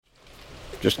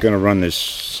Just going to run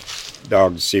this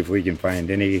dog to see if we can find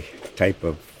any type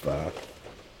of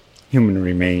human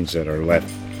remains that are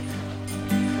left.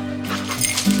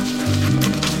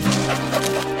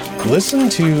 Listen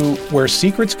to Where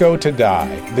Secrets Go to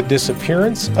Die, The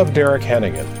Disappearance of Derek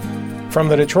Hennigan. From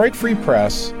the Detroit Free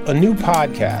Press, a new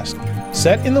podcast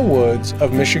set in the woods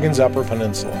of Michigan's Upper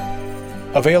Peninsula.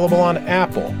 Available on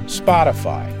Apple,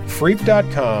 Spotify,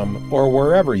 Freep.com, or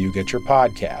wherever you get your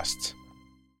podcasts.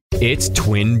 It's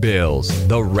Twin Bills,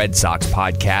 the Red Sox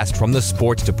podcast from the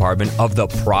sports department of the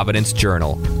Providence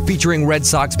Journal, featuring Red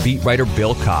Sox beat writer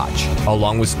Bill Koch,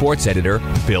 along with sports editor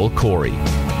Bill Corey.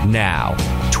 Now,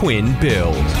 Twin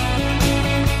Bills.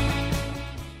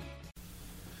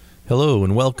 Hello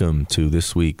and welcome to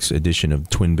this week's edition of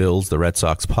Twin Bills, the Red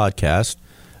Sox podcast.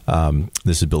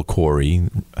 This is Bill Corey,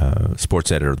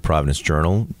 sports editor of the Providence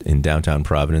Journal in downtown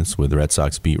Providence with the Red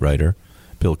Sox beat writer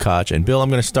Bill Koch. And Bill, I'm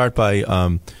going to start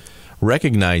by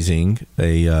recognizing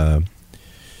a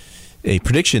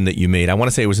prediction that you made. I want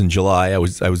to say it was in July. I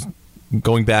was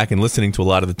going back and listening to a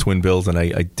lot of the Twin Bills, and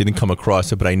I didn't come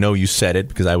across it, but I know you said it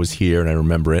because I was here and I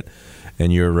remember it.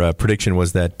 And your prediction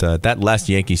was that that last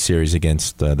Yankees series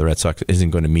against the Red Sox isn't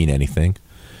going to mean anything.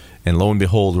 And lo and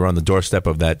behold, we're on the doorstep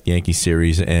of that Yankee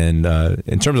series. And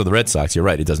in terms of the Red Sox, you're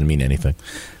right, it doesn't mean anything.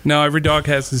 No, every dog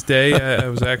has his day. I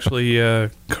was actually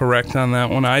correct on that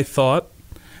one. I thought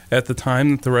at the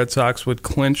time that the Red Sox would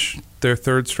clinch their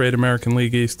third straight American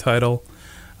League East title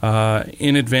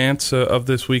in advance of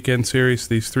this weekend series,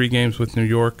 these 3 games with New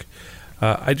York.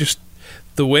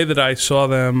 The way that I saw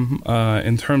them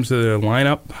in terms of their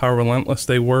lineup, how relentless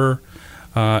they were,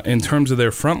 in terms of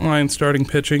their frontline starting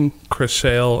pitching, Chris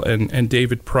Sale and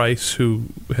David Price, who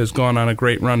has gone on a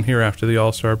great run here after the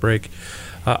All-Star break,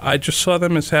 I just saw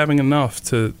them as having enough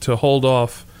to hold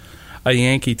off a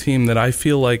Yankee team that I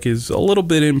feel like is a little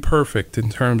bit imperfect in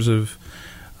terms of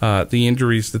the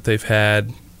injuries that they've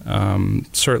had,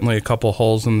 certainly a couple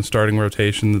holes in the starting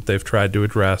rotation that they've tried to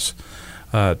address.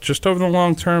 Just over the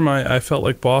long term, I felt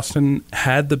like Boston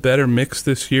had the better mix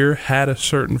this year, had a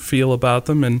certain feel about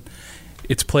them, and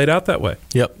it's played out that way.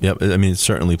 Yep. I mean, it's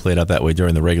certainly played out that way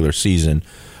during the regular season.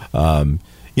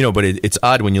 But it's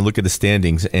odd when you look at the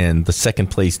standings and the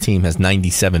second-place team has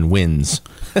 97 wins,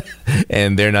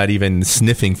 and they're not even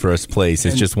sniffing first place.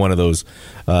 It's just one of those,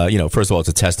 first of all, it's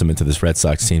a testament to this Red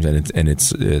Sox team, and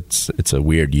it's a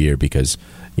weird year because,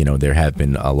 there have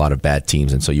been a lot of bad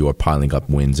teams, and so you are piling up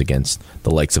wins against the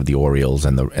likes of the Orioles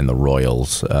and the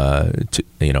Royals, at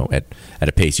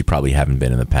a pace you probably haven't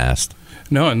been in the past.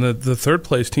 No, and the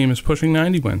third-place team is pushing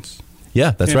 90 wins.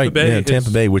 Yeah, that's right. Tampa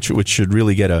Bay, which should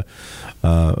really get a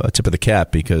tip of the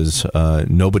cap because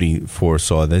nobody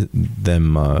foresaw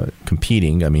them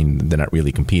competing. I mean, they're not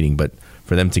really competing, but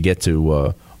for them to get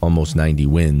to almost 90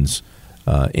 wins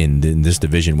in this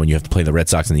division when you have to play the Red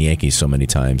Sox and the Yankees so many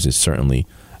times is certainly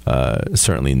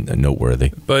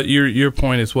noteworthy. But your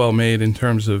point is well made in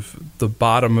terms of the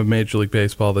bottom of Major League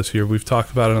Baseball this year. We've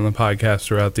talked about it on the podcast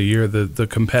throughout the year, the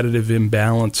competitive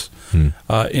imbalance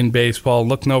in baseball.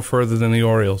 Look no further than the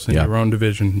Orioles in your own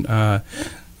division.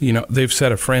 They've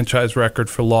set a franchise record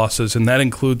for losses, and that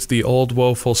includes the old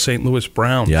woeful St. Louis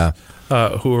Browns. Yeah.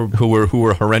 Who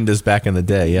were horrendous back in the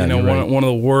day. Yeah, one of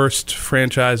the worst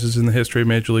franchises in the history of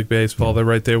Major League Baseball. They're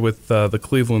right there with the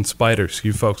Cleveland Spiders.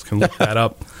 You folks can look that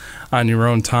up on your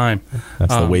own time.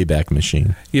 That's the Wayback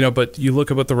Machine. But you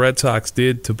look at what the Red Sox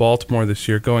did to Baltimore this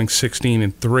year, going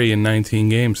 16-3 in 19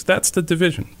 games. That's the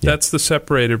division. Yeah. That's the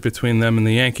separator between them and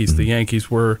the Yankees. Mm-hmm. The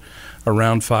Yankees were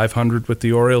around 500 with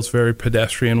the Orioles, very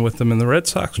pedestrian with them, and the Red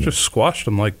Sox just squashed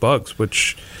them like bugs,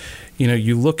 which,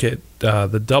 you look at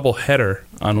the doubleheader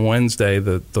on Wednesday,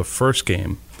 the first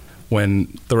game,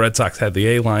 when the Red Sox had the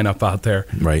A lineup out there,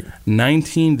 right?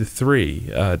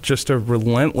 19-3, just a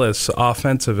relentless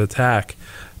offensive attack,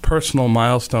 personal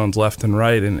milestones left and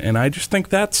right, and I just think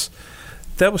that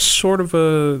was sort of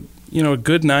a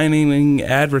good 9-inning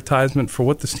advertisement for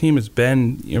what this team has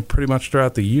been, pretty much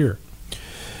throughout the year.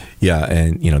 Yeah,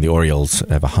 and the Orioles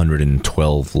have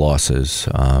 112 losses,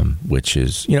 which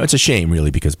is it's a shame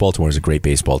really because Baltimore is a great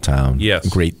baseball town. Yes,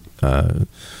 great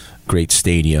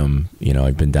stadium.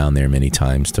 I've been down there many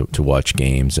times to watch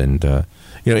games, and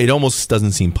it almost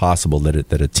doesn't seem possible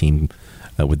that a team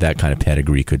with that kind of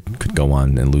pedigree could go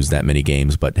on and lose that many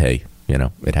games. But hey,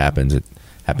 it happens. It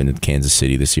happened in Kansas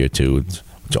City this year too,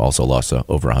 which also lost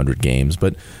over 100 games.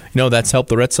 But that's helped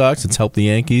the Red Sox. It's helped the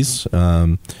Yankees.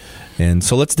 And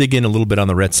so let's dig in a little bit on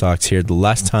the Red Sox here. The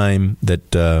last time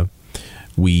that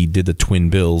we did the Twin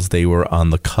Bills, they were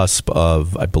on the cusp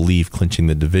of, I believe, clinching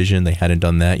the division. They hadn't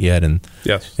done that yet. And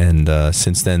yes. And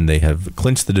since then, they have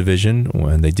clinched the division.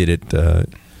 When they did it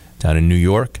down in New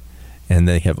York. And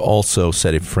they have also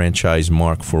set a franchise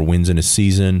mark for wins in a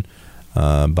season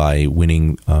by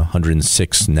winning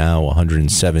 106 now,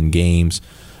 107 games.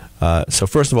 So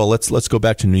first of all, let's go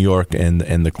back to New York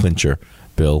and the clincher,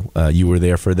 Bill. You were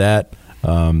there for that.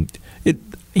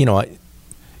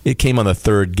 It came on the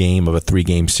third game of a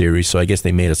 3-game series, so I guess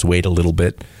they made us wait a little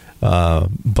bit.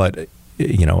 But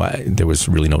there was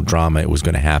really no drama. It was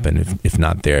going to happen. If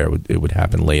not there, it would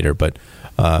happen later. But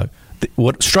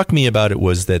what struck me about it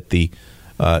was that the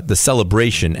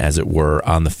celebration, as it were,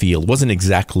 on the field wasn't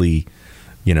exactly,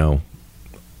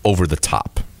 over the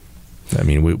top. I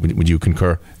mean, would you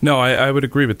concur? No, I would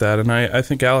agree with that. And I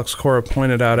think Alex Cora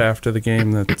pointed out after the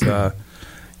game that,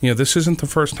 this isn't the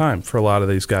first time for a lot of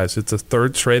these guys. It's a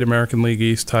third straight American League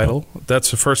East title.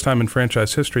 That's the first time in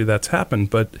franchise history that's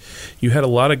happened. But you had a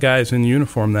lot of guys in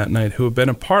uniform that night who have been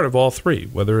a part of all three,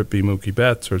 whether it be Mookie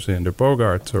Betts or Xander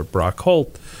Bogaerts or Brock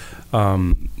Holt.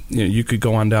 You could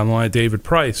go on down the line. David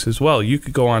Price as well. You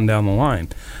could go on down the line.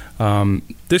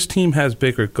 This team has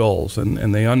bigger goals,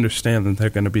 and they understand that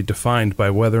they're going to be defined by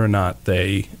whether or not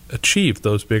they achieve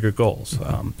those bigger goals.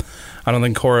 I don't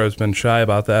think Cora has been shy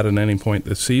about that at any point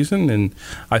this season, and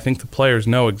I think the players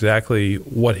know exactly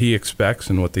what he expects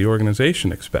and what the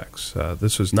organization expects.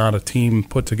 This is not a team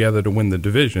put together to win the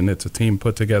division. It's a team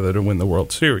put together to win the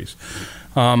World Series.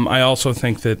 I also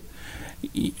think that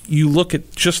you look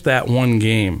at just that one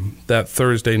game, that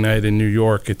Thursday night in New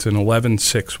York, it's an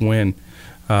 11-6 win.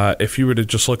 If you were to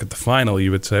just look at the final, you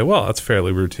would say, well, that's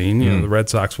fairly routine. The Red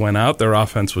Sox went out, their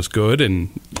offense was good, and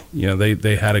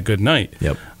they had a good night.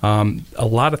 Yep. A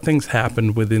lot of things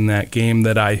happened within that game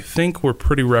that I think were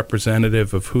pretty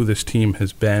representative of who this team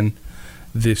has been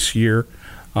this year.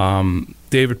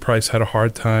 David Price had a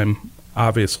hard time,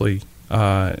 obviously,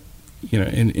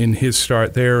 in his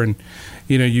start there, and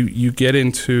you get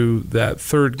into that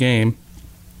third game,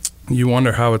 you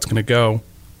wonder how it's going to go.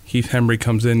 Keith Hembree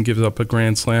comes in, gives up a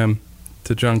grand slam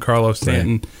to Giancarlo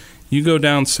Stanton. Right. You go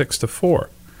down 6-4.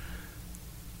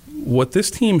 What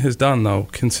this team has done, though,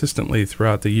 consistently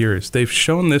throughout the years, they've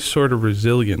shown this sort of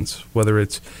resilience, whether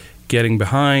it's getting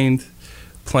behind,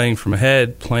 playing from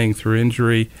ahead, playing through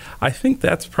injury. I think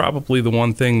that's probably the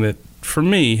one thing that, for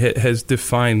me, has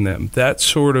defined them. That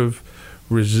sort of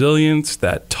resilience,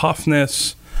 that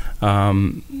toughness.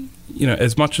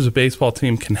 As much as a baseball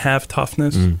team can have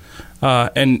toughness,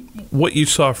 and what you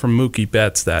saw from Mookie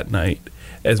Betts that night,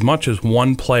 as much as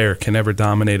one player can ever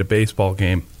dominate a baseball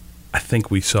game, I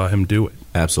think we saw him do it.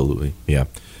 Absolutely, yeah.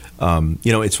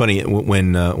 It's funny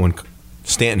when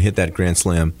Stanton hit that grand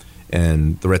slam,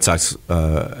 and the Red Sox,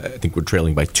 I think, were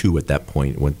trailing by 2 at that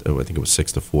point. I think it was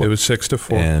 6-4. It was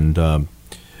 6-4, and.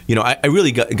 I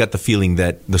really got the feeling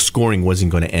that the scoring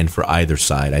wasn't going to end for either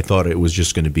side. I thought it was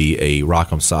just going to be a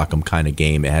rock'em sock'em kind of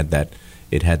game. It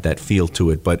had that feel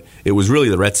to it, but it was really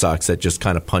the Red Sox that just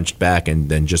kind of punched back and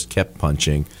then just kept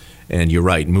punching. And you're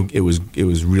right, it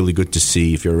was really good to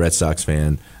see, if you're a Red Sox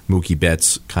fan, Mookie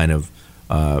Betts kind of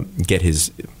get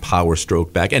his power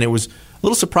stroke back. And it was a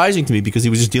little surprising to me because he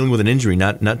was just dealing with an injury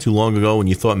not too long ago, and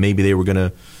you thought maybe they were going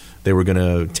to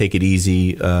take it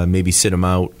easy, maybe sit him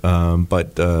out.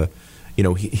 But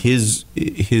his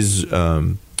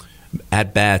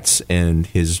at bats and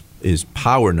his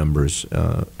power numbers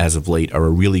as of late are a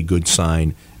really good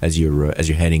sign as you're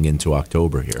heading into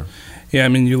October here. Yeah, I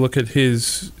mean, you look at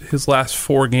his last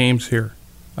 4 games here,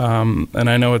 and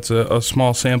I know it's a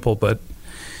small sample, but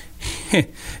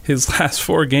his last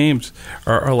 4 games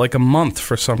are like a month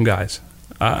for some guys.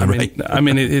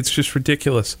 It's just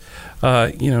ridiculous.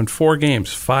 In 4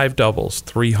 games, 5 doubles,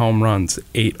 3 home runs,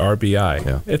 8 RBI.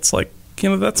 Yeah. It's like,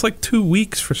 that's like 2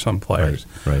 weeks for some players.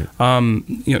 Right.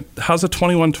 How's a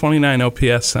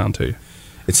 21-29 OPS sound to you?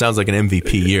 It sounds like an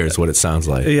MVP year is what it sounds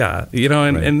like. Yeah,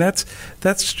 and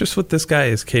that's just what this guy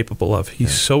is capable of.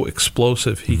 He's so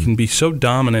explosive. He can be so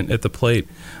dominant at the plate.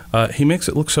 He makes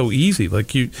it look so easy.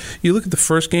 Like you look at the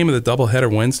first game of the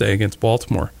doubleheader Wednesday against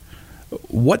Baltimore.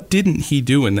 What didn't he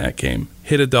do in that game?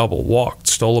 Hit a double, walked,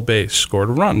 stole a base, scored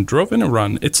a run, drove in a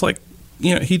run. It's like,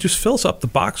 he just fills up the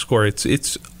box score.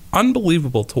 It's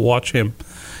unbelievable to watch him.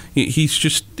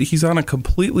 He's on a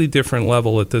completely different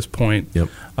level at this point.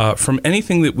 Yep. From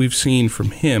anything that we've seen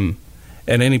from him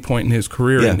at any point in his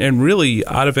career, yeah. and really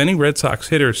out of any Red Sox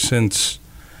hitter since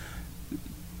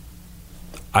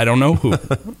I don't know who.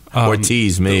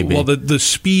 Ortiz, maybe. Well, the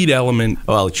speed element.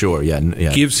 Well, sure, yeah,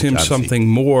 gives him obviously something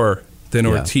more than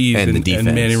Ortiz and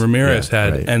Manny Ramirez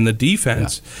had, right. And the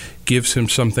defense gives him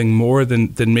something more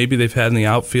than maybe they've had in the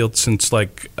outfield since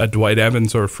like a Dwight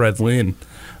Evans or a Fred Lynn.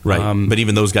 Right, but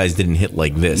even those guys didn't hit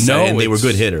like this. No, and they were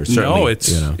good hitters. Certainly,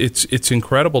 no, it's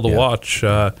incredible to watch.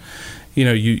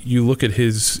 you look at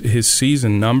his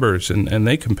season numbers, and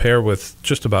they compare with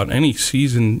just about any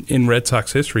season in Red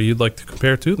Sox history you'd like to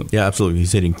compare to them. Yeah, absolutely.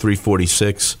 He's hitting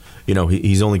 .346.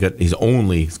 He's only got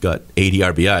 80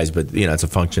 RBIs, but it's a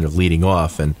function of leading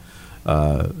off and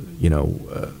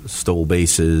stole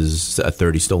bases,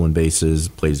 30 stolen bases,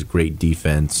 plays great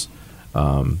defense.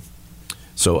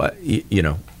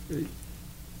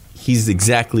 He's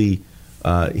exactly.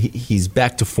 He's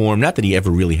back to form. Not that he ever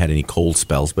really had any cold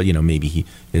spells, but maybe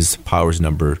his power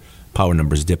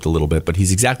numbers dipped a little bit. But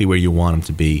he's exactly where you want him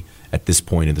to be at this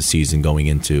point of the season, going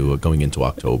into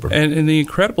October. And the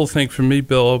incredible thing for me,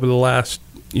 Bill, over the last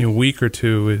week or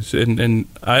two is, and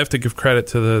I have to give credit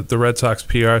to the Red Sox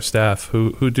PR staff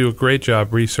who do a great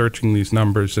job researching these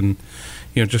numbers and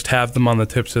just have them on the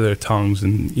tips of their tongues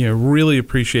and really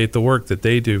appreciate the work that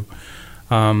they do.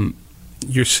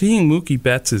 You're seeing Mookie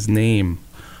Betts' name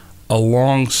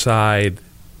alongside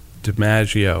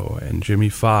DiMaggio and Jimmy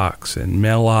Fox and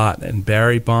Mel Ott and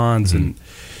Barry Bonds and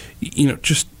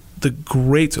just the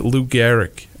greats, Lou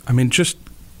Gehrig. I mean, just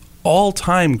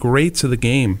all-time greats of the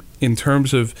game in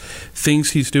terms of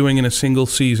things he's doing in a single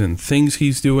season, things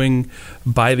he's doing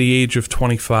by the age of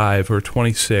 25 or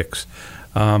 26.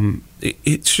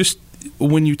 It's just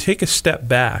when you take a step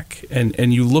back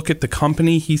and you look at the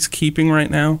company he's keeping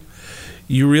right now,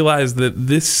 you realize that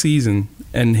this season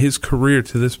and his career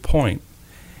to this point,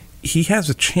 he has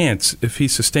a chance, if he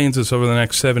sustains this over the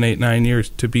next 7, 8, 9 years,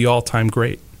 to be all-time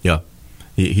great. Yeah,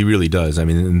 he really does. I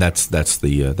mean, and that's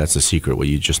the secret. What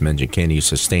you just mentioned. Can he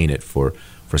sustain it for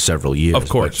several years? Of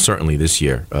course, but certainly this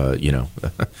year.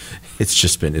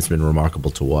 It's been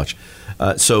remarkable to watch.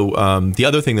 So the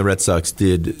other thing the Red Sox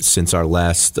did since our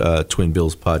last Twin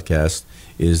Bills podcast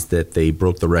is that they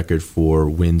broke the record for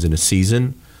wins in a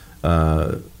season.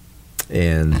 And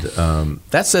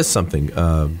that says something,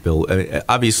 Bill. I mean,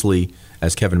 obviously,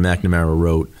 as Kevin McNamara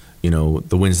wrote,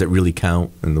 the wins that really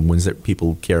count and the wins that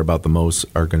people care about the most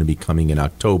are going to be coming in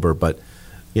October. But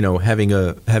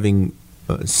having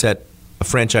set a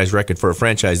franchise record for a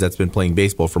franchise that's been playing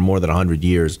baseball for more than 100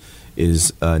 years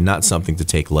is not something to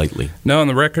take lightly. No, and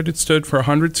the record had stood for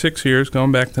 106 years,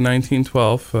 going back to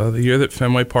 1912, the year that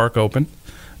Fenway Park opened.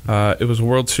 It was a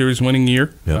World Series winning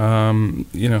year.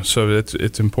 Yep. So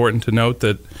it's important to note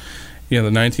that the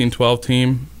 1912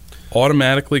 team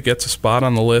automatically gets a spot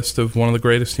on the list of one of the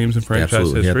greatest teams in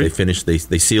franchise history. Yeah,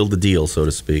 they sealed the deal, so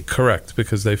to speak. Correct,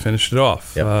 because they finished it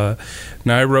off. Yep.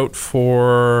 Now I wrote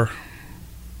for,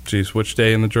 which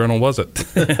day in the Journal was it?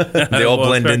 They all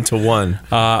blend into one.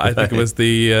 I think it was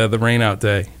the rain out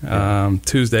day,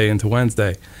 Tuesday into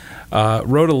Wednesday.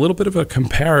 Wrote a little bit of a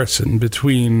comparison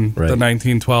between the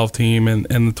 1912 team and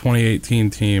the 2018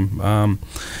 team.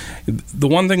 The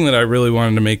one thing that I really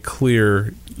wanted to make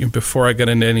clear before I got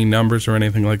into any numbers or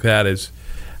anything like that is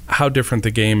how different the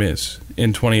game is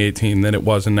in 2018 than it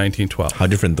was in 1912. How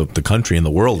different the country and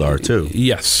the world are, too.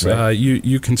 Yes. Right.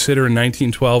 You consider in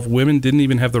 1912, women didn't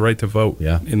even have the right to vote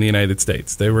in the United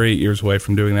States. They were 8 years away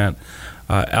from doing that.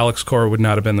 Alex Cora would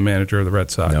not have been the manager of the Red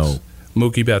Sox. No.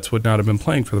 Mookie Betts would not have been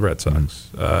playing for the Red Sox.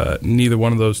 Neither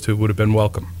one of those two would have been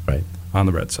welcome on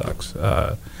the Red Sox.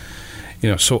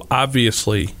 So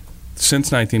obviously, since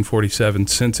 1947,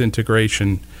 since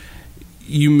integration,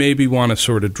 you maybe want to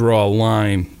sort of draw a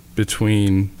line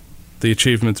between the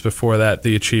achievements before that,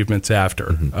 the achievements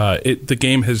after. The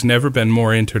game has never been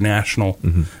more international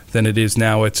than it is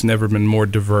now. It's never been more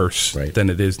diverse than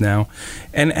it is now.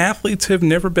 And athletes have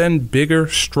never been bigger,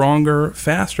 stronger,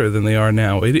 faster than they are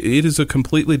now. It is a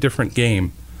completely different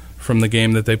game from the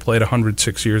game that they played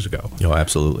 106 years ago. Oh,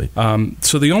 absolutely.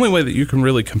 So the only way that you can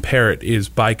really compare it is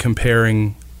by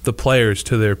comparing the players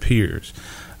to their peers.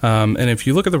 And if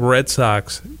you look at the Red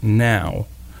Sox now,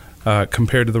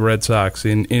 compared to the Red Sox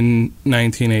in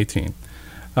 1918.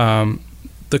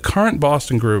 The current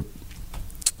Boston group,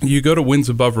 you go to wins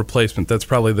above replacement. That's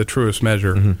probably the truest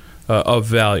measure of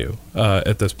value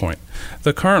at this point.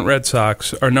 The current Red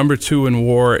Sox are number 2 in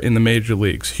WAR in the major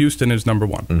leagues. Houston is number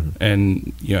 1.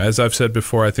 And as I've said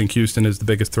before, I think Houston is the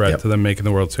biggest threat to them making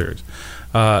the World Series.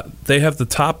 They have the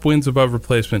top wins above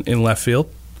replacement in left field,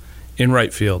 in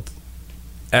right field,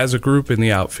 as a group in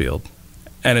the outfield,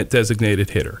 and at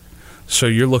designated hitter. So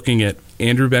you're looking at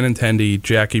Andrew Benintendi,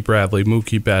 Jackie Bradley,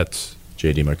 Mookie Betts,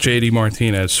 J.D.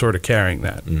 Martinez sort of carrying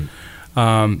that.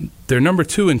 They're number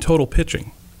 2 in total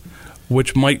pitching,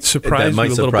 which might surprise you a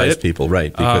little bit. That might surprise people,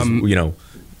 right? Because,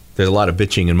 there's a lot of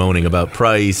bitching and moaning about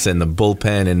Price and the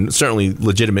bullpen, and certainly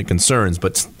legitimate concerns,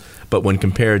 but when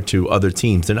compared to other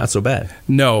teams, they're not so bad.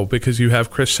 No, because you have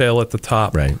Chris Sale at the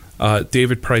top. Right.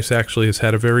 David Price actually has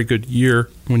had a very good year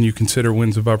when you consider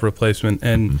wins above replacement.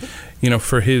 And,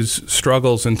 for his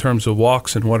struggles in terms of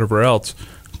walks and whatever else,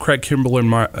 Craig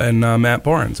Kimbrell and Matt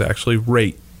Barnes actually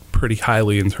rate pretty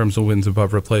highly in terms of wins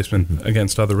above replacement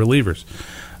against other relievers.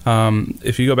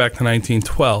 If you go back to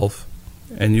 1912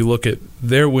 and you look at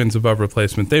their wins above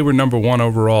replacement, they were number 1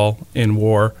 overall in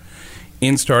WAR,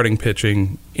 in starting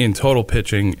pitching, in total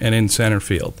pitching, and in center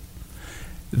field.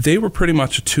 They were pretty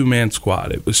much a two-man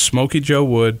squad. It was Smokey Joe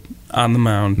Wood on the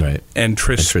mound, right, and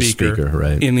Tris Speaker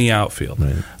right, in the outfield.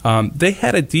 Right. They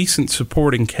had a decent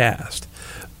supporting cast,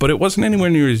 but it wasn't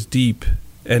anywhere near as deep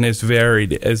and as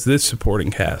varied as this supporting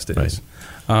cast is.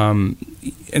 Right.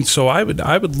 And so I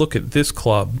would look at this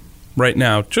club right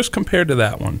now, just compared to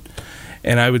that one,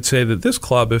 and I would say that this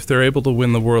club, if they're able to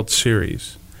win the World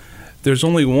Series, there's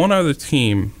only one other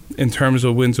team in terms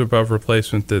of wins above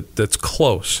replacement that's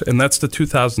close, and that's the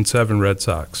 2007 Red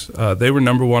Sox. They were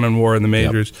number 1 in WAR in the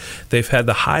majors. Yep. They've had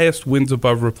the highest wins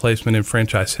above replacement in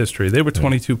franchise history. They were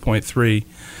 22.3.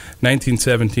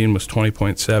 1917 was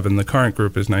 20.7. The current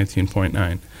group is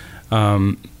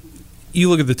 19.9. You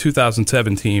look at the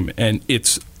 2007 team, and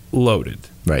it's loaded.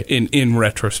 Right. In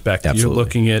retrospect, Absolutely. You're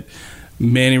looking at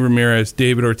Manny Ramirez,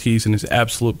 David Ortiz in his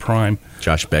absolute prime.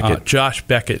 Josh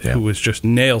Beckett. Who was just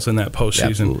nails in that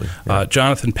postseason. Yeah.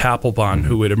 Jonathan Papelbon,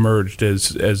 who had emerged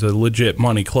as a legit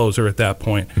money closer at that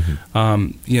point.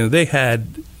 They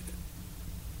had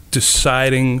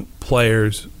deciding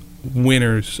players,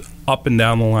 winners up and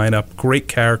down the lineup, great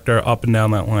character up and down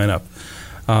that lineup.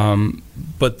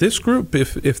 But this group,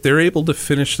 if they're able to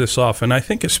finish this off, and I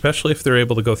think especially if they're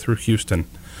able to go through Houston,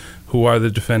 who are the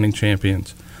defending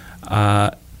champions,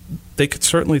 they could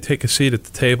certainly take a seat at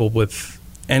the table with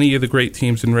any of the great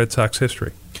teams in Red Sox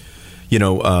history.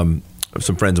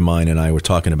 Some friends of mine and I were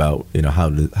talking about, how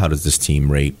does this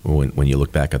team rate when you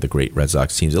look back at the great Red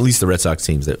Sox teams, at least the Red Sox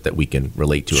teams that we can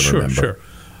relate to and remember. Sure.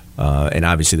 And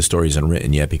obviously the story isn't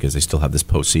written yet because they still have this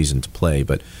postseason to play.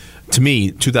 But to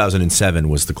me, 2007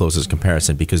 was the closest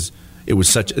comparison because it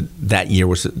was that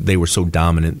year they were so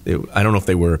dominant. I don't know if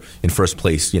they were in first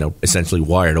place, essentially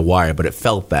wire to wire, but it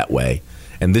felt that way.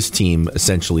 And this team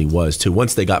essentially was too.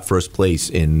 Once they got first place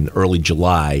in early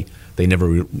July, they never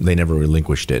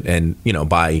relinquished it. And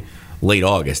by late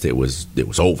August, it was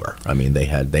over. I mean, they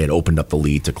had opened up the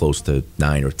lead to close to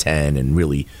 9 or 10, and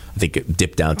really, I think it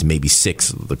dipped down to maybe 6,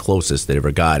 the closest they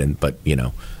ever got. But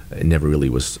it never really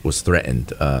was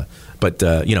threatened.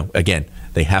 Again,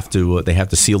 they have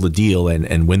to seal the deal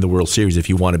and win the World Series if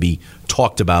you want to be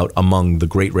talked about among the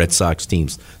great Red Sox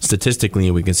teams. Statistically,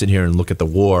 we can sit here and look at the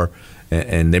WAR,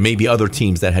 and there may be other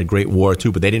teams that had great WAR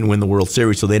too, but they didn't win the World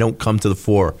Series, so they don't come to the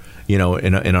fore. In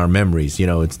our memories, they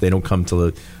don't come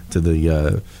to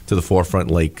the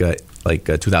forefront like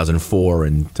 2004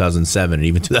 and 2007 and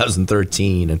even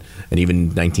 2013 and even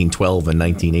 1912 and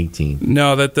 1918.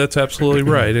 No, that's absolutely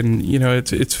right. And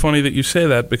it's funny that you say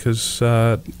that because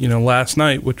last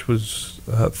night, which was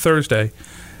Thursday,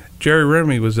 Jerry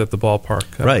Remy was at the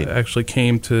ballpark. Right. Actually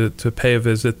came to pay a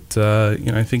visit.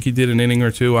 I think he did an inning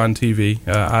or two on TV.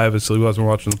 I obviously wasn't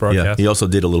watching the broadcast. Yeah, he also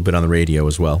did a little bit on the radio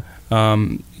as well.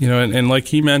 And like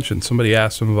he mentioned, somebody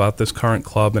asked him about this current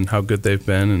club and how good they've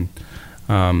been,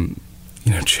 and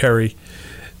Jerry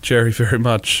very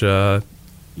much,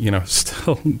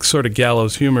 still sort of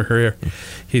gallows humor here.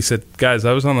 He said, "Guys,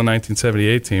 I was on the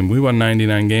 1978 team. We won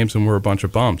 99 games and we're a bunch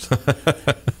of bums,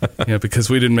 because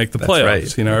we didn't make the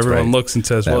playoffs." Right. Everyone looks and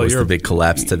says, that was the big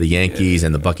collapse to the Yankees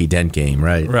and the Bucky Dent game,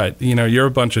 right? Right. You're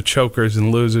a bunch of chokers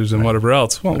and losers and whatever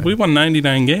else. Well, we won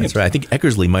 99 games. That's right. I think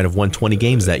Eckersley might have won 20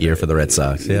 games that year for the Red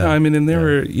Sox. Yeah. And there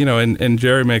were, and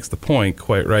Jerry makes the point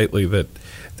quite rightly that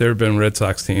there have been Red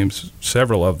Sox teams,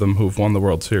 several of them, who've won the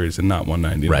World Series and not won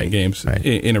 99 games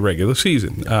in a regular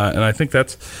season. And I think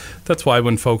that's why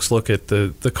when folks look at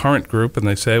the current group and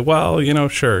they say, well,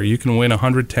 sure, you can win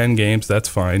 110 games, that's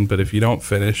fine, but if you don't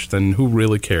finish, then who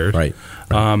really cares? Right.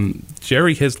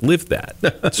 Jerry has lived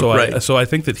that. So I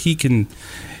think that he can,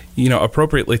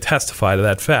 appropriately testify to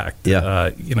that fact.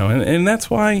 Yeah. And that's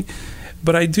why.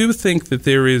 But I do think that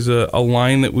there is a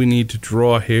line that we need to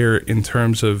draw here in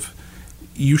terms of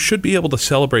you should be able to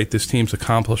celebrate this team's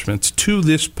accomplishments to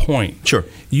this point. Sure.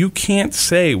 You can't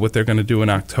say what they're going to do in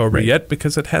October yet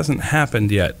because it hasn't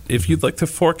happened yet. If you'd like to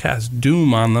forecast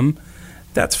doom on them,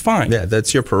 that's fine. Yeah,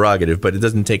 that's your prerogative, but it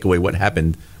doesn't take away what's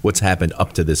happened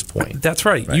up to this point. That's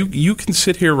right. You can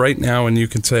sit here right now and you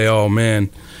can say, oh, man,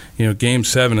 Game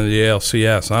 7 of the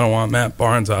ALCS, I don't want Matt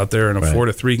Barnes out there in a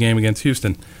 4-3 game against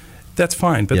Houston. that's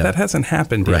fine, but that hasn't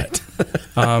happened yet.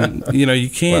 Right. You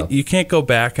can't go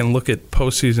back and look at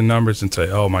postseason numbers and say,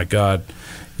 oh my God,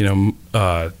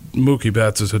 Mookie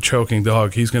Betts is a choking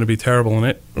dog. He's going to be terrible in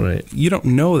it. Right. You don't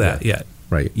know that yet.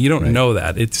 Right. You don't know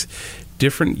that. It's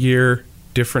different year,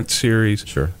 different series.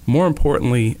 Sure. More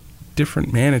importantly,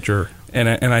 different manager. And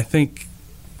I think,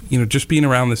 just being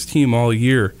around this team all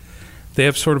year, they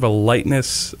have sort of a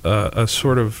lightness, a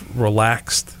sort of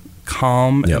relaxed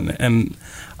calm, and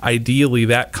ideally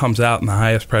that comes out in the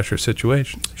highest pressure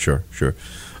situations. Sure.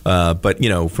 But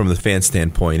from the fan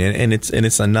standpoint, and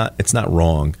it's not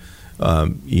wrong.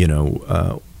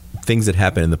 Things that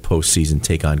happen in the postseason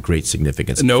take on great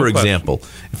significance. No For question. example,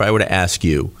 if I were to ask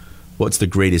you, what's the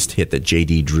greatest hit that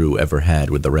J.D. Drew ever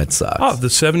had with the Red Sox? Oh, the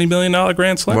 $70 million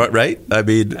Grand Slam. Right. I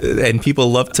mean, and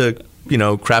people love to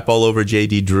crap all over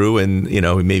J.D. Drew, and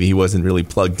maybe he wasn't really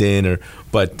plugged in,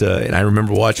 but I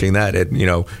remember watching that.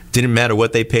 And didn't matter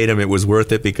what they paid him; it was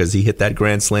worth it because he hit that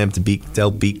Grand Slam to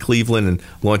help beat Cleveland and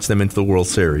launch them into the World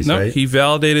Series. No, right? He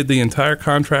validated the entire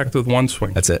contract with one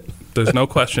swing. That's it. There's no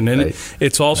question. And Right.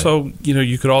 it's also,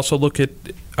 you could also look at.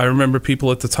 I remember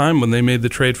people at the time when they made the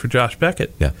trade for Josh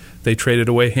Beckett. Yeah. They traded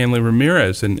away Hanley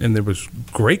Ramirez, and there was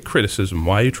great criticism.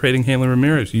 Why are you trading Hanley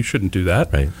Ramirez? You shouldn't do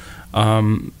that. Right.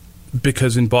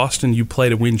 Because in Boston, you play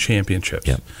to win championships.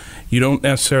 Yeah. You don't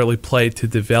necessarily play to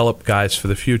develop guys for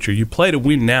the future. You play to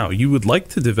win now. You would like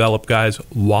to develop guys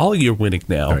while you're winning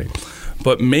now. Right.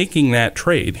 But making that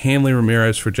trade, Hanley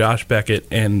Ramirez for Josh Beckett,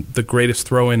 and the greatest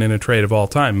throw-in in a trade of all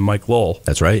time, Mike Lowell.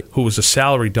 That's right. Who was a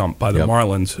salary dump by the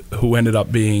Marlins, who ended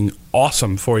up being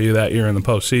awesome for you that year in the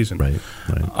postseason. Right.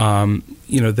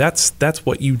 That's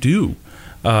what you do.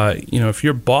 If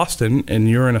you're Boston and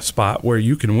you're in a spot where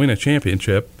you can win a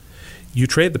championship, you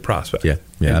trade the prospect. Yeah,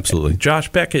 absolutely. Josh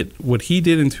Beckett, what he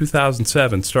did in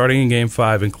 2007, starting in Game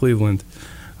 5 in Cleveland,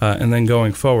 and then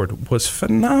going forward, was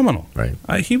phenomenal. Right.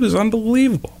 He was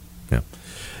unbelievable. Yeah.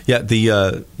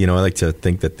 I like to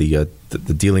think that the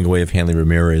dealing away of Hanley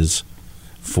Ramirez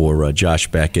for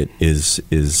Josh Beckett is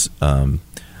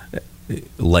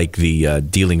like the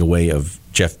dealing away of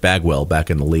Jeff Bagwell back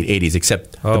in the late 80s,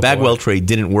 except the Bagwell trade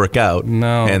didn't work out.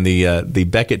 No. And the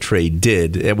Beckett trade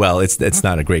did. Well, it's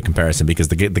not a great comparison because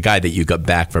the guy that you got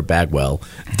back for Bagwell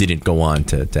didn't go on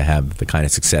to have the kind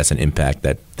of success and impact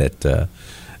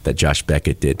that Josh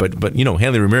Beckett did. But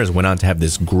Hanley Ramirez went on to have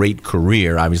this great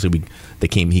career. Obviously,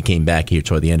 he came back here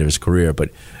toward the end of his career, but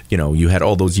you had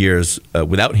all those years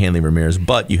without Hanley Ramirez,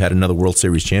 but you had another World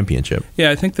Series championship. Yeah,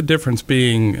 I think the difference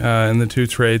being in the two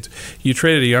trades, you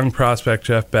traded a young prospect,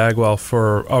 Jeff Bagwell,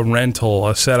 for a rental,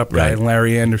 a setup guy,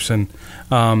 Larry Anderson.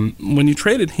 When you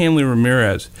traded Hanley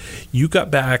Ramirez, you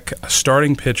got back a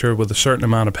starting pitcher with a certain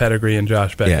amount of pedigree in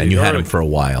Josh Beckett. Yeah, and you had him for a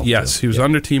while. Yes, too. he was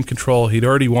under team control. He'd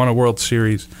already won a World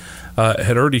Series.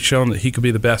 Had already shown that he could be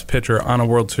the best pitcher on a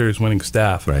World Series winning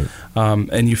staff. Right.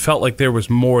 And you felt like there was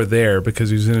more there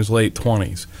because he was in his late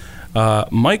 20s.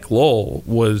 Mike Lowell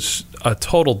was a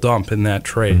total dump in that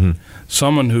trade. Mm-hmm.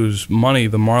 Someone whose money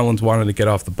the Marlins wanted to get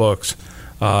off the books.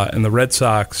 And the Red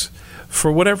Sox,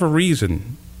 for whatever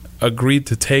reason, agreed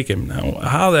to take him. Now,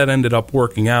 how that ended up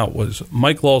working out was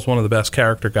Mike Lowell's one of the best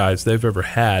character guys they've ever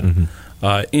had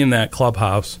in that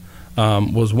clubhouse.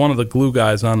 Was one of the glue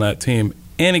guys on that team.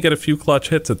 And he got a few clutch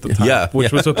hits at the time,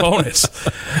 which was a bonus.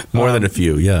 More than a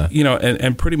few, yeah.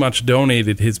 And pretty much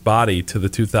donated his body to the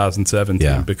 2007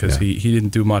 team because he didn't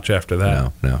do much after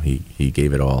that. No, he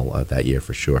gave it all that year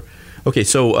for sure. Okay,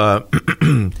 so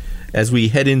as we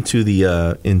head into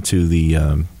the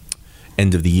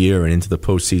end of the year and into the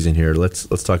postseason here,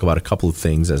 let's talk about a couple of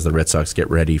things as the Red Sox get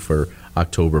ready for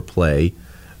October play.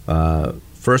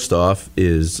 First off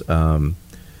is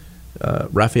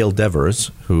Rafael Devers,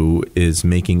 who is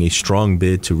making a strong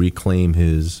bid to reclaim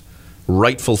his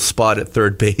rightful spot at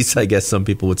third base, I guess some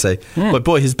people would say. But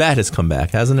boy, his bat has come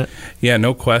back, hasn't it? Yeah,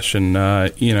 no question.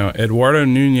 Eduardo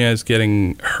Nunez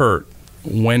getting hurt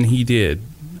when he did,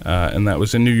 and that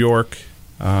was in New York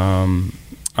on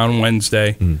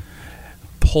Wednesday.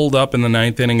 Pulled up in the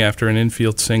ninth inning after an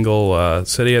infield single.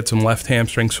 Said he had some left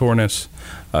hamstring soreness.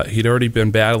 He'd already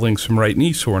been battling some right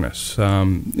knee soreness.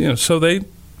 So they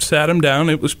sat him down.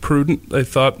 It was prudent. They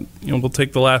thought, we'll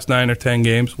take the last 9 or 10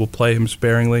 games. We'll play him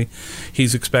sparingly.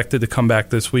 He's expected to come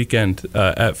back this weekend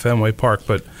at Fenway Park.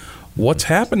 But what's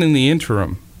happened in the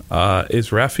interim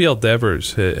is Rafael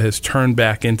Devers has turned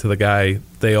back into the guy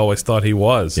they always thought he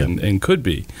was and could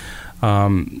be.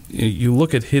 You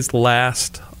look at his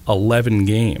last 11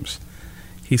 games.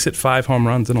 He's hit 5 home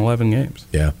runs in 11 games.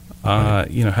 Yeah.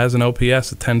 Has an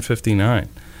OPS at 1059.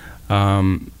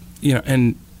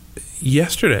 And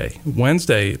yesterday,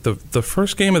 Wednesday, the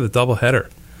first game of the doubleheader,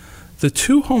 The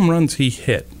 2 home runs he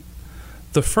hit,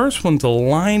 the first one's a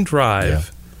line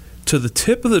drive to the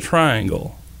tip of the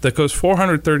triangle that goes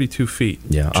 432 feet.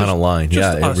 Yeah, on a line.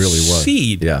 Yeah, it really was.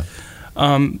 Seed. Yeah.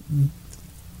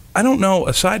 I don't know,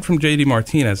 aside from J.D.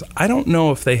 Martinez, I don't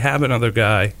know if they have another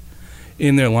guy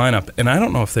in their lineup, and I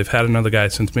don't know if they've had another guy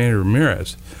since Manny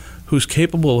Ramirez who's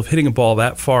capable of hitting a ball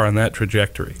that far on that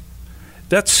trajectory.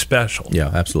 That's special. Yeah,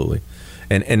 absolutely.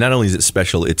 And not only is it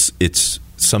special, it's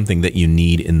something that you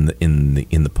need in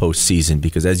the postseason,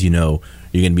 because as you know,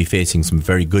 you're going to be facing some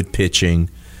very good pitching,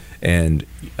 and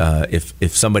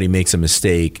if somebody makes a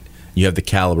mistake, you have the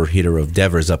caliber hitter of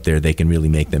Devers up there, they can really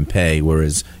make them pay.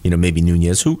 Whereas, maybe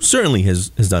Nunez, who certainly has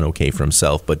done okay for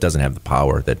himself, but doesn't have the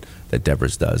power that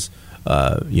Devers does.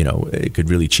 It could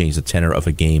really change the tenor of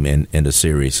a game and a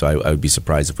series. So I would be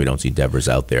surprised if we don't see Devers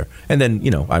out there. And then,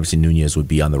 obviously Nunez would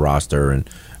be on the roster and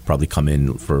probably come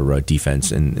in for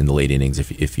defense in the late innings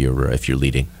if you're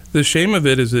leading. The shame of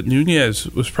it is that Nunez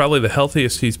was probably the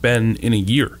healthiest he's been in a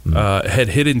year. Had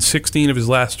hit in 16 of his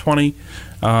last 20.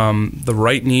 The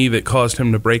right knee that caused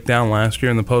him to break down last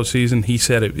year in the postseason, he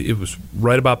said it was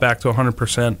right about back to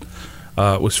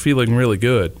 100%. Was feeling really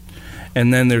good.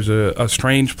 And then there's a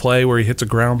strange play where he hits a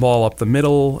ground ball up the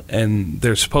middle, and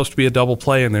there's supposed to be a double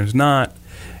play, and there's not.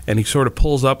 And he sort of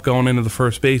pulls up going into the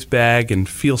first base bag and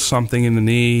feels something in the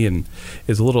knee and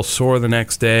is a little sore the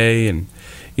next day. And,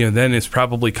 then is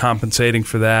probably compensating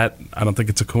for that. I don't think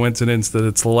it's a coincidence that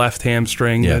it's the left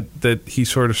hamstring that he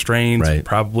sort of strains, right.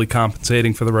 Probably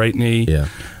compensating for the right knee. Yeah.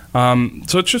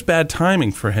 So it's just bad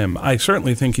timing for him. I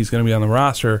certainly think he's going to be on the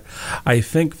roster. I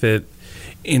think that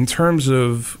in terms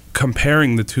of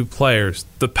comparing the two players,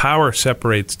 the power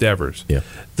separates Devers. Yeah.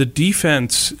 The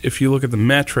defense, if you look at the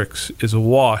metrics, is a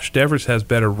wash. Devers has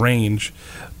better range,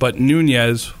 but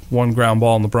Nunez, one ground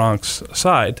ball in the Bronx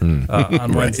aside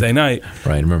on Wednesday night.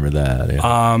 Right, I remember that.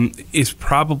 Yeah. Is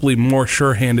probably more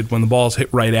sure-handed when the ball's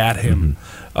hit right at him.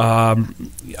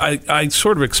 I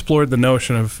sort of explored the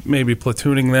notion of maybe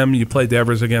platooning them. You play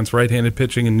Devers against right-handed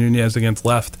pitching and Nunez against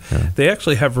left. Yeah. They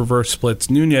actually have reverse splits.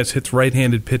 Nunez hits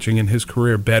right-handed pitching in his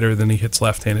career better than he hits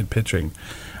left-handed pitching.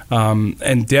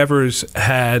 And Devers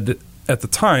had, at the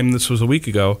time, this was a week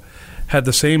ago, had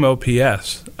the same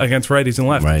OPS against righties and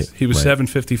lefties. Right, he was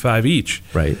 .755 each.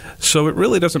 Right. So it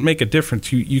really doesn't make a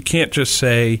difference. You can't just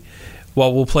say,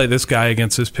 well, we'll play this guy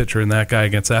against this pitcher and that guy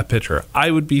against that pitcher.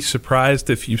 I would be surprised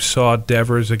if you saw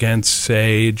Devers against,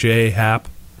 say, Jay Happ.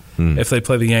 If they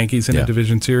play the Yankees in a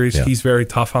division series. Yeah. He's very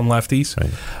tough on lefties.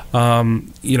 Right.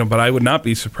 But I would not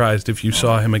be surprised if you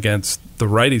saw him against the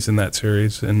righties in that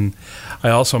series. And I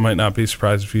also might not be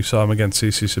surprised if you saw him against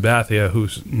CC Sabathia,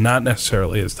 who's not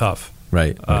necessarily as tough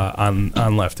on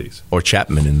lefties. Or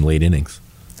Chapman in late innings.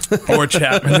 Or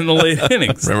Chapman in the late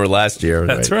innings. Remember last year.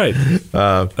 That's right.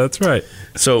 That's right.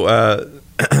 So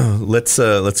let's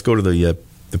go to the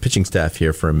pitching staff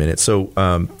here for a minute.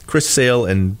 So Chris Sale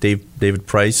and David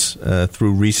Price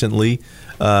threw recently.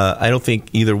 I don't think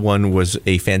either one was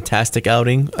a fantastic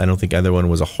outing. I don't think either one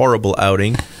was a horrible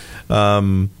outing.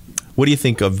 What do you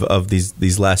think of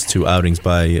these last two outings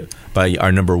by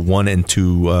our number 1 and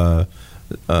 2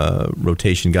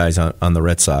 rotation guys on the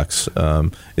Red Sox?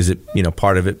 Is it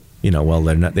part of it? They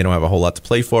don't have a whole lot to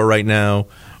play for right now,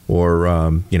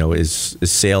 or is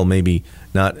Sale maybe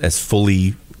not as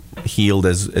fully healed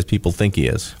as people think he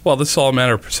is? Well, this is all a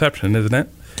matter of perception, isn't it?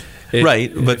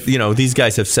 Right, but these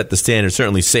guys have set the standard.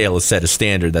 Certainly Sale has set a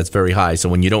standard that's very high, so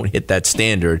when you don't hit that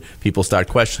standard, people start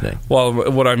questioning.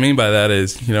 Well, what I mean by that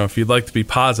is, if you'd like to be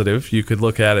positive, you could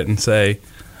look at it and say,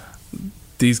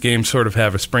 these games sort of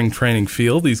have a spring training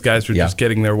feel. These guys are just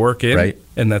getting their work in, right.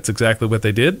 And that's exactly what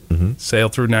they did. Mm-hmm. Sale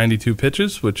threw 92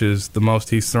 pitches, which is the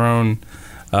most he's thrown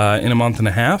in a month and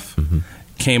a half. Mm-hmm.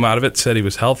 Came out of it, said he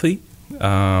was healthy,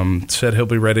 said he'll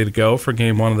be ready to go for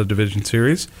Game 1 of the division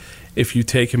series. If you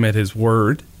take him at his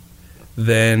word,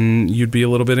 then you'd be a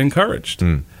little bit encouraged.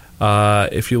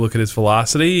 If you look at his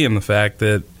velocity and the fact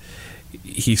that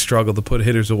he struggled to put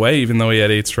hitters away, even though he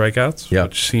had 8 strikeouts,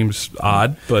 which seems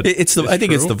odd, but I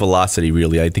think it's the velocity.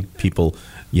 Really, I think people,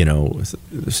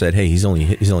 said, "Hey, he's only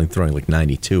throwing like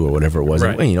 92 or whatever it was."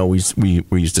 Right. And,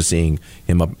 we're used to seeing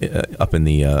him up in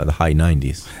the high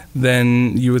 90s.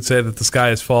 Then you would say that the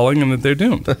sky is falling and that they're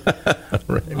doomed.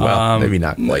 Right. Well, maybe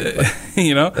not quite, but.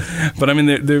 But I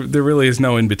mean, there really is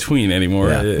no in between anymore.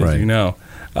 Right.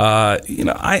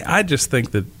 I just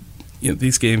think that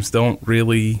these games don't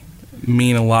really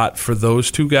mean a lot for those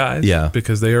two guys,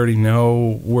 because they already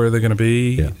know where they're going to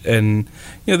be, and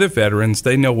they're veterans.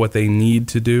 They know what they need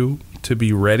to do to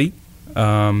be ready.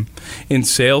 In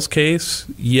Sale's case,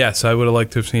 yes, I would have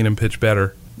liked to have seen him pitch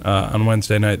better on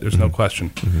Wednesday night. There's no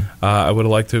question. I would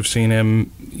have liked to have seen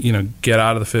him, get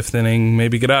out of the fifth inning,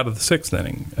 maybe get out of the sixth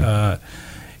inning.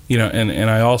 And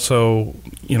I also,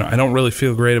 I don't really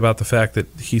feel great about the fact that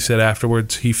he said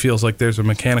afterwards he feels like there's a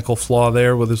mechanical flaw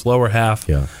there with his lower half.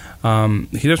 Yeah.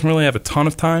 He doesn't really have a ton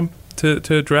of time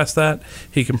to address that.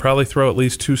 He can probably throw at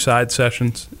least 2 side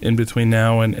sessions in between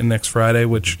now and next Friday,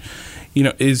 which,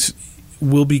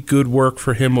 will be good work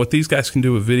for him. What these guys can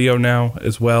do with video now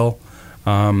as well,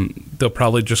 they'll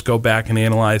probably just go back and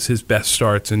analyze his best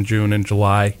starts in June and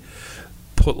July,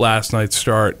 put last night's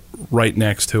start right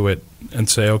next to it, and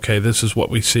say, okay, this is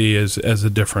what we see as a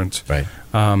difference. Right.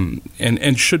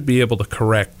 And should be able to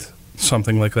correct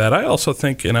something like that. I also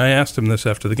think, and I asked him this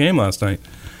after the game last night,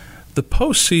 the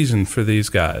postseason for these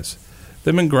guys,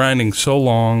 they've been grinding so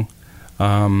long.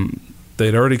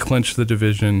 They'd already clinched the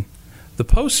division. The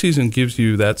postseason gives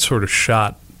you that sort of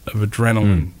shot of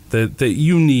adrenaline that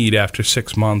you need after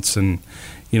 6 months and,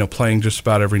 playing just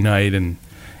about every night and,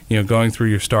 going through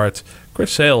your starts.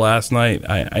 Chris Sale last night,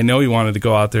 I know he wanted to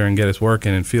go out there and get his work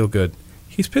in and feel good.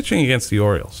 He's pitching against the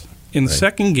Orioles. In the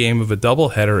second game of a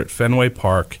doubleheader at Fenway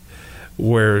Park,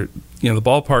 where the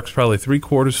ballpark's probably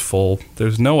 3/4 full,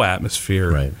 there's no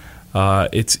atmosphere. Right.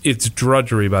 It's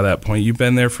drudgery by that point. You've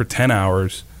been there for 10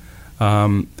 hours.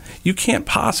 You can't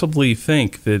possibly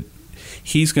think that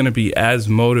he's going to be as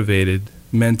motivated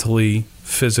mentally,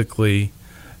 physically,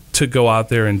 to go out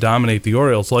there and dominate the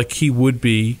Orioles like he would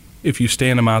be if you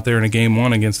stand him out there in a Game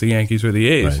 1 against the Yankees or the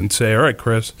A's and say, all right,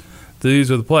 Chris, these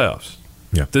are the playoffs.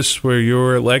 Yeah. This is where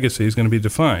your legacy is going to be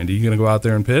defined. Are you going to go out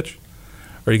there and pitch?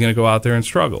 Or are you going to go out there and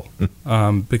struggle?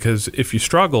 Because if you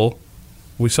struggle,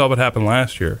 we saw what happened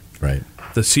last year. Right.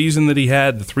 The season that he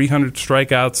had, the 300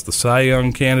 strikeouts, the Cy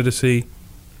Young candidacy,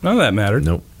 none of that mattered.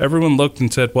 Nope. Everyone looked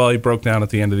and said, well, he broke down at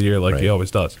the end of the year like he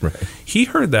always does. Right. He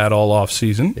heard that all off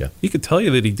season. Yeah. He could tell you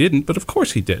that he didn't, but of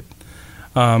course he did.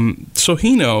 So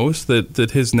he knows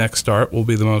that his next start will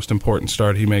be the most important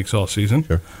start he makes all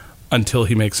season until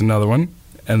he makes another one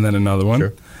and then another one.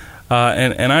 Sure.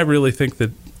 And I really think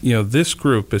that this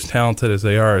group, as talented as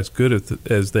they are, as good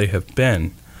as they have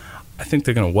been, I think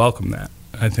they're going to welcome that.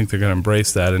 I think they're going to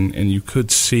embrace that, and you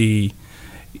could see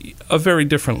a very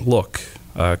different look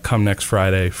come next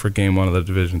Friday for Game 1 of the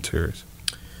Division Series.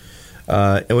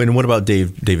 And what about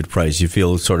David Price? You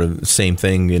feel sort of the same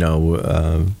thing,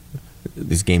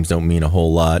 these games don't mean a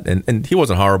whole lot. And he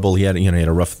wasn't horrible. He had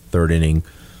a rough third inning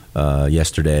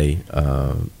yesterday.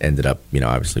 Ended up,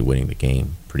 obviously winning the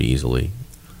game pretty easily.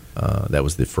 That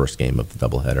was the first game of the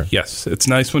doubleheader. Yes, it's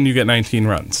nice when you get 19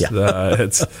 runs. Yeah.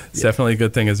 It's definitely a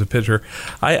good thing as a pitcher.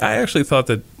 I actually thought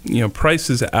that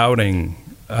Price's outing,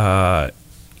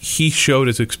 he showed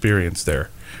his experience there.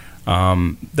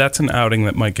 That's an outing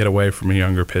that might get away from a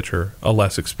younger pitcher, a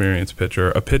less experienced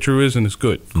pitcher, a pitcher who isn't as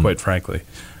good, quite frankly.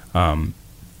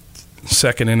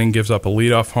 Second inning gives up a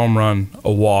leadoff home run,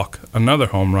 a walk, another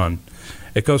home run.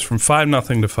 It goes from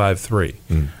 5-0 to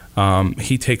 5-3.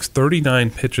 He takes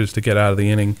 39 pitches to get out of the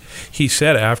inning. He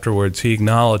said afterwards he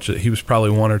acknowledged that he was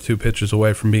probably 1 or 2 pitches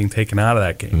away from being taken out of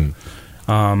that game.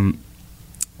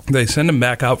 They send him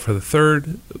back out for the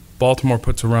third. Baltimore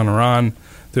puts a runner on.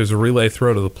 There's a relay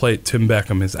throw to the plate. Tim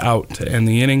Beckham is out to end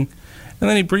the inning. And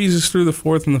then he breezes through the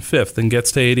fourth and the fifth and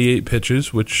gets to 88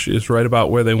 pitches, which is right about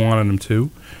where they wanted him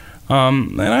to.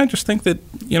 And I just think that,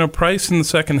 Price in the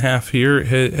second half here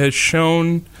has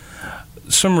shown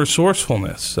some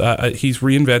resourcefulness. He's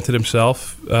reinvented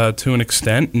himself to an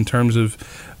extent in terms of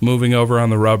moving over on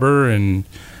the rubber and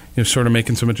sort of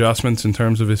making some adjustments in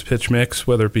terms of his pitch mix,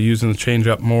 whether it be using the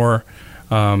changeup more,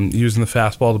 using the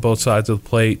fastball to both sides of the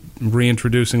plate,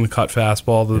 reintroducing the cut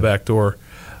fastball to the back door.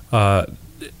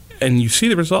 And you see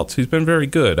the results. He's been very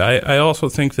good. I also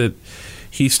think that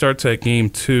he starts at Game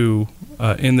 2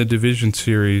 in the division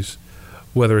series,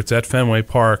 whether it's at Fenway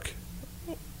Park.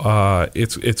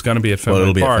 It's going to be at Fenway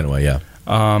Park. Well, it'll Park. be at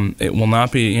Fenway, yeah. It will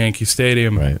not be at Yankee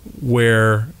Stadium,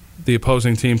 where the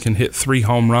opposing team can hit 3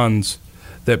 home runs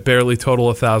that barely total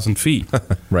 1,000 feet.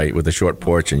 Right, with a short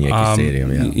porch in Yankee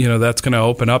Stadium, yeah. That's going to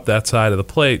open up that side of the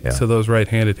plate to those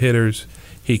right-handed hitters.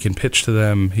 He can pitch to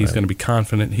them. He's going to be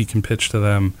confident he can pitch to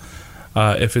them.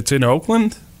 If it's in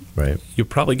Oakland, you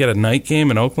probably get a night game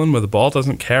in Oakland where the ball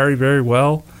doesn't carry very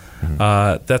well.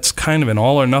 That's kind of an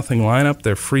all-or-nothing lineup.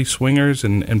 They're free swingers,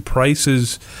 and Price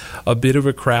is a bit of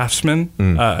a craftsman.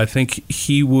 I think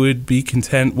he would be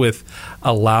content with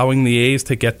allowing the A's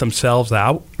to get themselves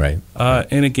out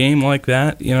in a game like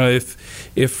that.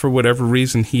 If for whatever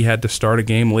reason he had to start a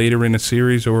game later in a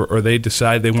series or they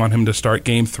decide they want him to start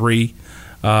Game 3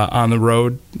 on the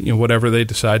road, whatever they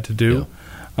decide to do.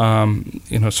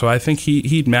 So I think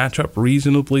he'd match up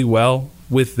reasonably well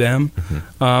with them.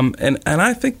 And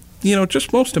I think,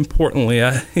 just most importantly,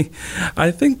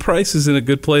 I think Price is in a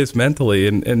good place mentally,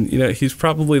 and he's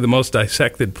probably the most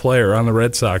dissected player on the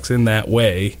Red Sox in that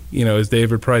way. Is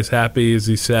David Price happy? Is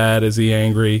he sad? Is he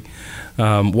angry?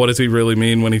 What does he really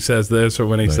mean when he says this or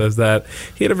when he says that?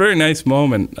 He had a very nice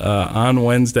moment on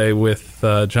Wednesday with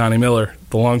Johnny Miller,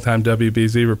 the longtime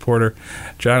WBZ reporter.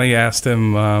 Johnny asked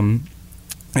him,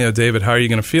 David, how are you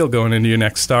going to feel going into your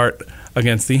next start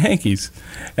against the Yankees?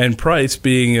 And Price,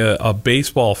 being a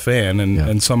baseball fan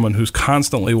and someone who's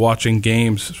constantly watching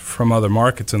games from other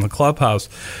markets in the clubhouse,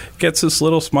 gets this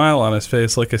little smile on his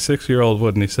face like a 6-year-old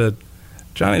would, and he said,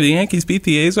 Johnny, the Yankees beat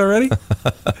the A's already?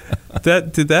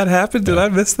 Did that happen? Did I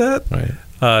miss that? Right.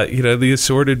 The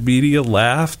assorted media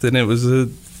laughed, and it was a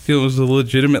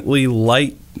legitimately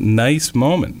light, nice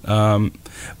moment.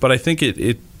 But I think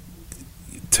it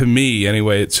to me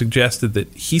anyway, it suggested that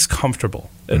he's comfortable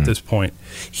at this point.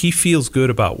 He feels good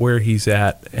about where he's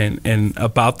at and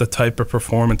about the type of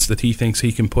performance that he thinks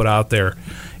he can put out there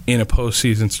in a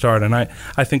postseason start. And I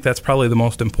think that's probably the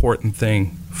most important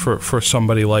thing for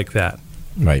somebody like that.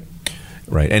 Right.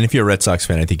 And if you're a Red Sox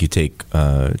fan, I think you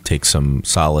take some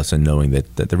solace in knowing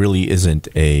that there really isn't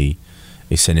a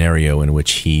scenario in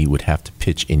which he would have to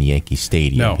pitch in Yankee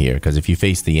Stadium here. Because if you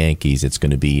face the Yankees, it's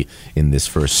going to be in this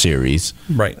first series.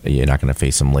 Right. You're not going to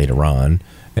face them later on.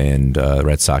 And the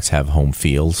Red Sox have home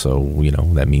field, so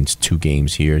that means 2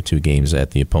 games here, 2 games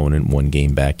at the opponent, 1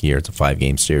 game back here. It's a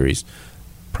 5-game series.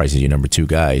 Price is your number 2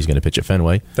 guy. He's going to pitch at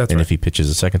Fenway. That's right. And if he pitches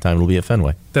a second time, it'll be at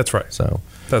Fenway. That's right.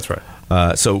 That's right.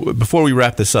 So before we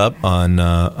wrap this up on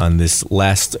this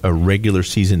last regular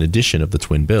season edition of the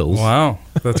Twin Bills. Wow,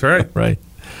 that's right. Right.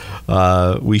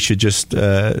 We should just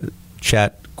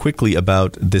chat quickly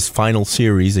about this final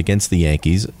series against the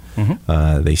Yankees.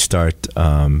 They start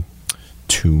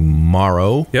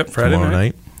tomorrow. Yep, Friday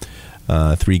night.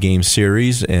 3-game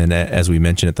series, and as we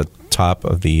mentioned at the top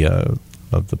of the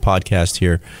podcast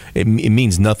here, it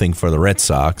means nothing for the Red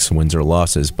Sox, wins or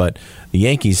losses, but the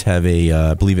Yankees have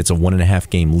I believe it's a 1.5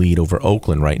 game lead over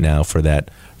Oakland right now for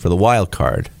the wild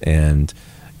card, and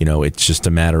it's just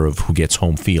a matter of who gets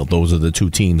home field. Those are the 2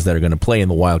 teams that are going to play in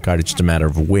the wild card. It's just a matter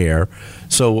of where.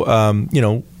 So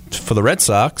for the Red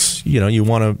Sox, you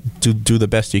want to do the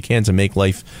best you can to make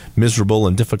life miserable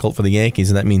and difficult for the Yankees,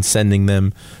 and that means sending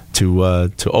them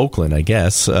to Oakland, I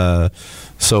guess.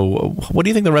 So what do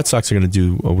you think the Red Sox are going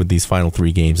to do with these final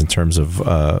 3 games in terms of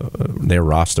their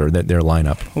roster, their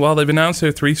lineup? Well, they've announced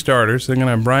their 3 starters. They're going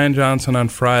to have Brian Johnson on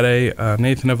Friday,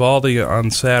 Nathan Eovaldi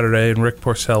on Saturday, and Rick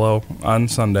Porcello on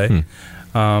Sunday.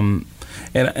 And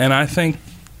I think,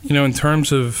 in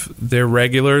terms of their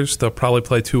regulars, they'll probably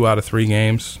play 2 out of 3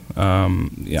 games.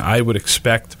 I would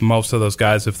expect most of those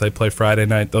guys, if they play Friday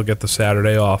night, they'll get the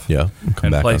Saturday off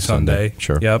and play Sunday.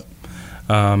 Sure. Yep.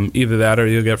 Either that or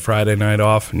you'll get Friday night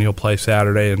off and you'll play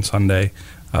Saturday and Sunday.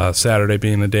 Saturday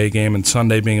being the day game and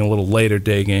Sunday being a little later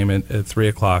day game at 3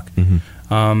 o'clock.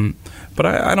 But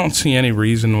I don't see any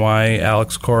reason why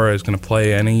Alex Cora is going to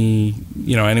play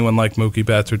anyone like Mookie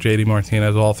Betts or J.D.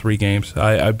 Martinez all 3 games.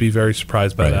 I'd be very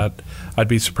surprised by that. I'd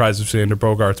be surprised if Xander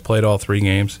Bogaerts played all 3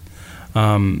 games.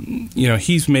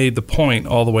 He's made the point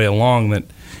all the way along that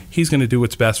he's going to do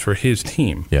what's best for his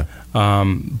team. Yeah.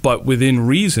 But within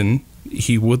reason,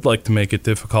 he would like to make it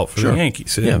difficult for the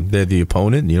Yankees. They're the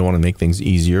opponent. You don't want to make things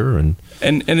easier. And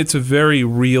it's a very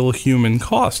real human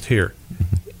cost here.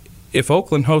 If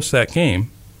Oakland hosts that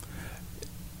game,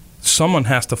 someone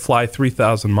has to fly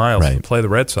 3,000 miles to play the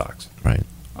Red Sox. Right.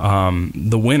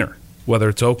 The winner, whether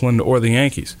it's Oakland or the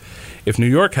Yankees. If New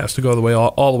York has to go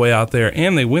all the way out there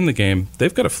and they win the game,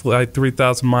 they've got to fly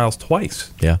 3,000 miles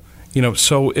twice. Yeah.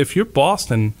 So if you're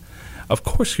Boston, of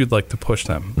course you'd like to push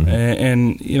them.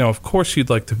 And of course you'd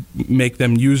like to make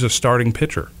them use a starting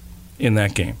pitcher in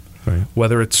that game. Right.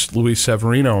 Whether it's Luis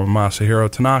Severino or Masahiro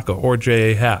Tanaka or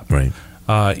J.A. Happ. Right.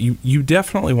 You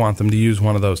definitely want them to use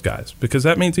one of those guys because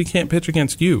that means he can't pitch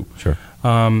against you. Sure.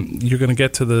 You're going to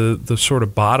get to the sort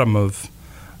of bottom of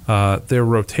their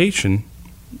rotation.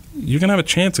 You're going to have a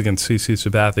chance against CC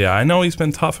Sabathia. I know he's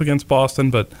been tough against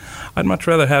Boston, but I'd much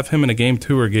rather have him in a Game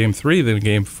 2 or Game 3 than a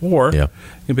Game 4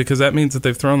 because that means that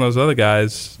they've thrown those other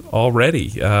guys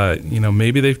already.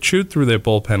 Maybe they've chewed through their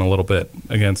bullpen a little bit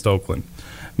against Oakland.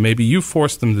 Maybe you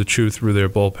forced them to chew through their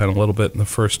bullpen a little bit in the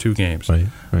first 2 games. Right.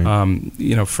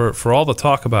 For all the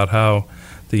talk about how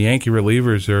the Yankee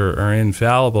relievers are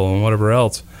infallible and whatever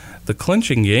else, the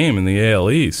clinching game in the AL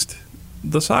East,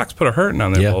 the Sox put a hurting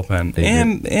on their bullpen.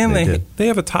 They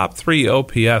have a top 3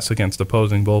 OPS against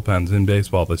opposing bullpens in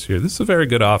baseball this year. This is a very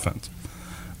good offense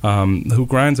who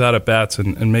grinds out at bats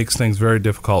and makes things very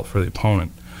difficult for the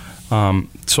opponent.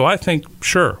 So I think,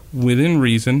 sure, within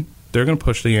reason, they're going to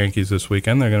push the Yankees this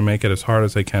weekend. They're going to make it as hard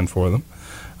as they can for them.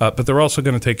 But they're also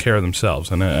going to take care of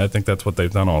themselves, and I think that's what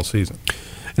they've done all season.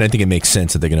 And I think it makes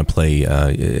sense that they're going to play,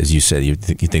 as you said, you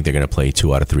think they're going to play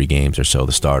 2 out of 3 games or so,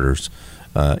 the starters,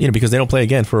 because they don't play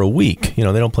again for a week. They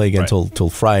don't play again till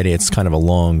Friday. It's kind of a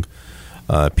long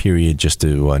period just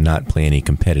to not play any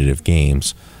competitive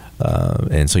games.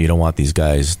 And so you don't want these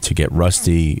guys to get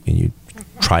rusty, and you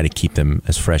try to keep them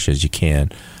as fresh as you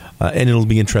can. And it'll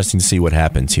be interesting to see what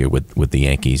happens here with the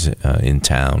Yankees in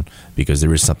town, because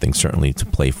there is something certainly to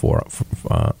play for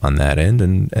on that end.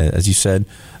 And as you said,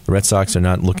 the Red Sox are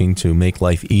not looking to make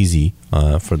life easy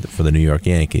for the New York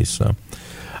Yankees.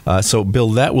 So, Bill,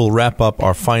 that will wrap up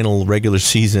our final regular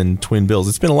season Twin Bills.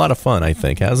 It's been a lot of fun, I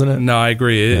think, hasn't it? No, I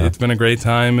agree. It's been a great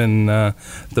time, and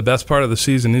the best part of the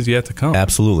season is yet to come.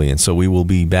 Absolutely. And so we will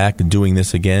be back doing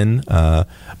this again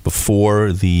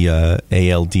before the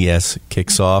ALDS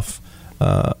kicks off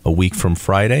a week from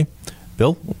Friday.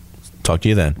 Bill, talk to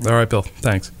you then. All right, Bill.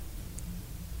 Thanks.